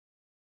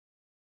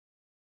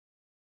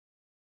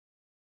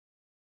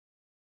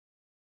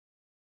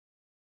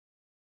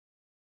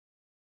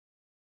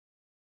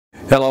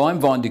Hello, I'm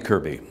Vaughan de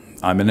Kirby.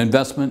 I'm an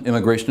investment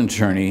immigration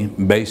attorney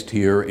based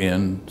here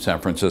in San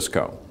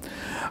Francisco.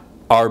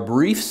 Our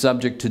brief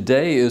subject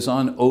today is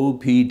on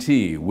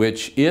OPT,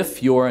 which,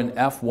 if you're an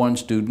F1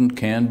 student,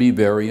 can be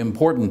very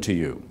important to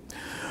you.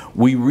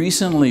 We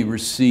recently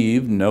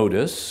received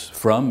notice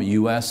from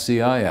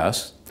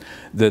USCIS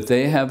that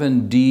they have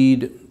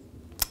indeed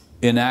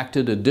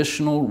enacted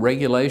additional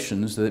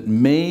regulations that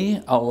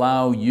may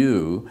allow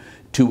you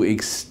to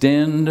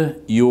extend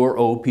your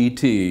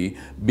OPT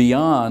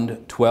beyond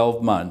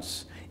 12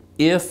 months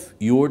if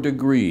your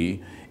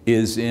degree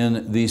is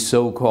in the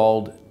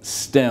so-called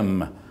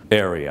STEM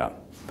area.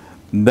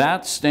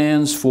 That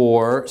stands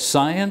for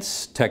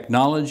science,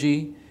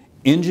 technology,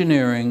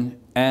 engineering,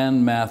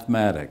 and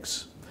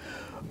mathematics.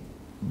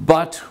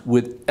 But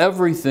with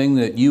everything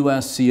that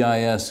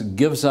USCIS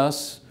gives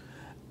us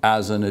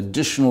as an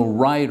additional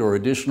right or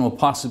additional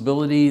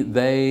possibility,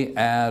 they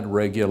add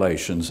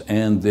regulations,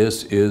 and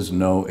this is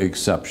no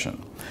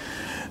exception.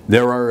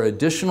 There are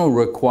additional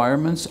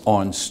requirements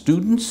on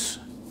students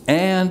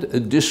and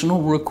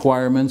additional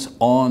requirements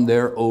on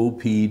their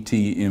OPT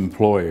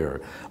employer.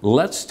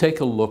 Let's take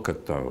a look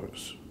at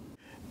those.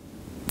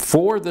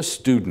 For the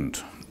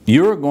student,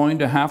 you're going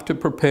to have to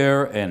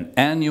prepare an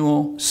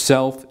annual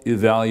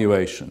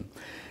self-evaluation.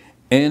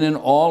 And in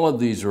all of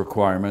these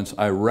requirements,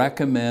 I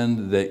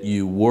recommend that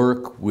you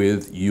work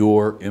with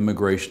your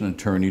immigration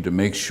attorney to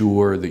make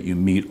sure that you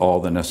meet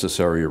all the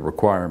necessary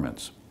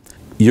requirements.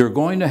 You're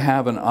going to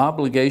have an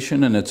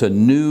obligation, and it's a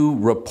new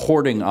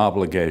reporting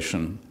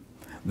obligation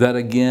that,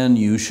 again,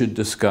 you should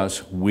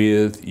discuss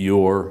with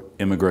your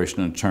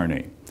immigration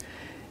attorney.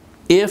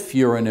 If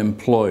you're an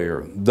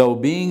employer, though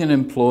being an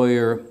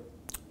employer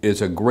is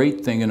a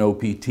great thing in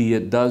OPT,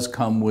 it does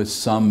come with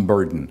some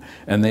burden,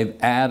 and they've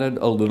added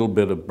a little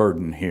bit of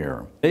burden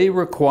here. They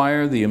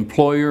require the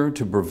employer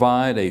to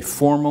provide a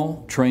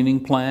formal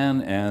training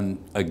plan,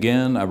 and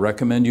again, I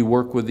recommend you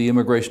work with the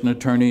immigration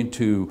attorney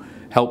to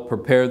help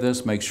prepare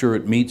this, make sure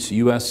it meets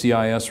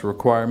USCIS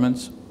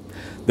requirements.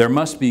 There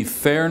must be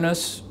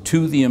fairness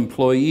to the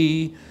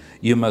employee.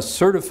 You must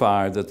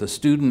certify that the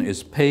student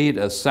is paid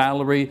a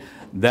salary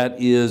that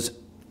is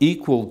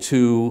equal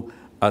to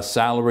a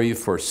salary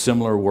for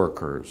similar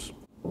workers.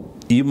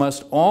 You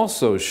must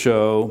also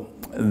show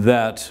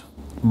that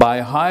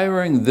by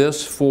hiring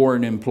this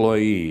foreign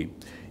employee,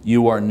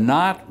 you are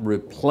not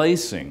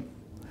replacing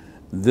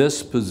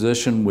this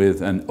position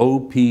with an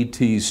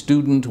OPT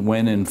student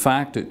when in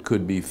fact it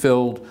could be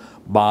filled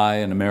by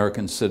an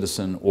American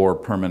citizen or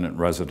permanent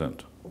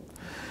resident.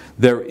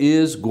 There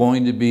is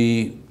going to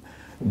be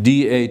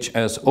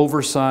DHS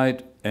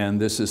oversight, and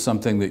this is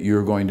something that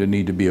you're going to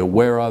need to be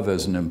aware of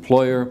as an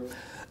employer.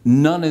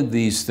 None of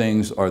these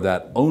things are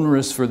that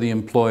onerous for the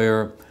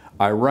employer.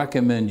 I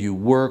recommend you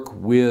work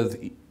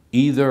with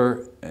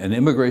either an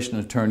immigration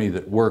attorney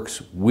that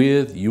works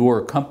with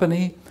your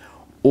company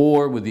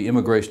or with the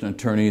immigration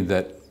attorney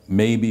that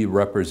may be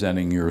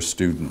representing your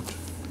student.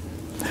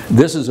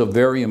 This is a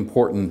very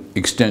important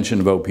extension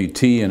of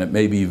OPT, and it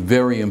may be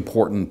very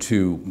important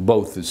to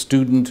both the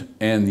student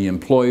and the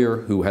employer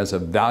who has a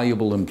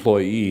valuable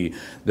employee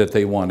that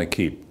they want to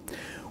keep.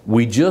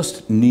 We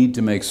just need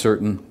to make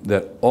certain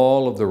that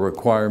all of the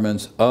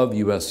requirements of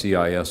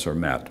USCIS are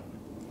met.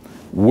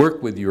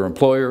 Work with your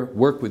employer,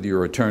 work with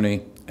your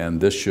attorney,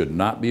 and this should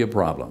not be a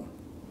problem.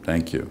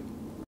 Thank you.